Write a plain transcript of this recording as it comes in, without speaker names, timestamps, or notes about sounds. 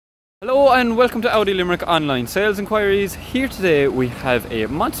Hello and welcome to Audi Limerick online sales inquiries. Here today we have a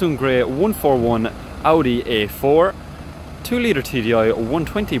Monsoon Grey 141 Audi A4 2-litre TDI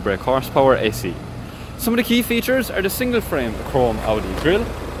 120 brake horsepower AC. Some of the key features are the single frame chrome Audi grille,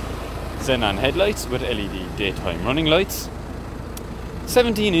 xenon headlights with LED daytime running lights,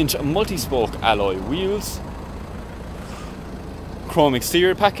 17-inch multi-spoke alloy wheels, chrome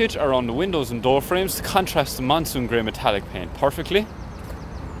exterior package around the windows and door frames to contrast the Monsoon Grey metallic paint perfectly.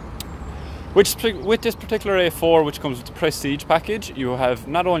 With this particular A4, which comes with the Prestige package, you have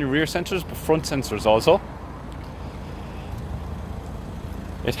not only rear sensors but front sensors also.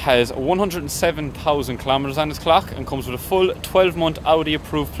 It has 107,000 kilometers on its clock and comes with a full 12-month Audi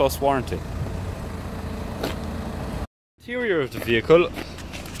Approved Plus warranty. Interior of the vehicle,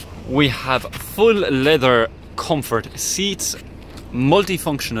 we have full leather comfort seats,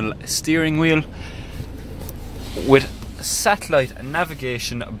 multifunctional steering wheel with satellite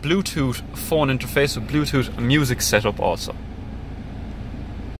navigation, Bluetooth phone interface with Bluetooth music setup also. If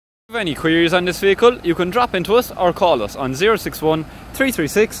you have any queries on this vehicle, you can drop into us or call us on 061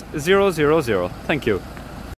 336 000. Thank you.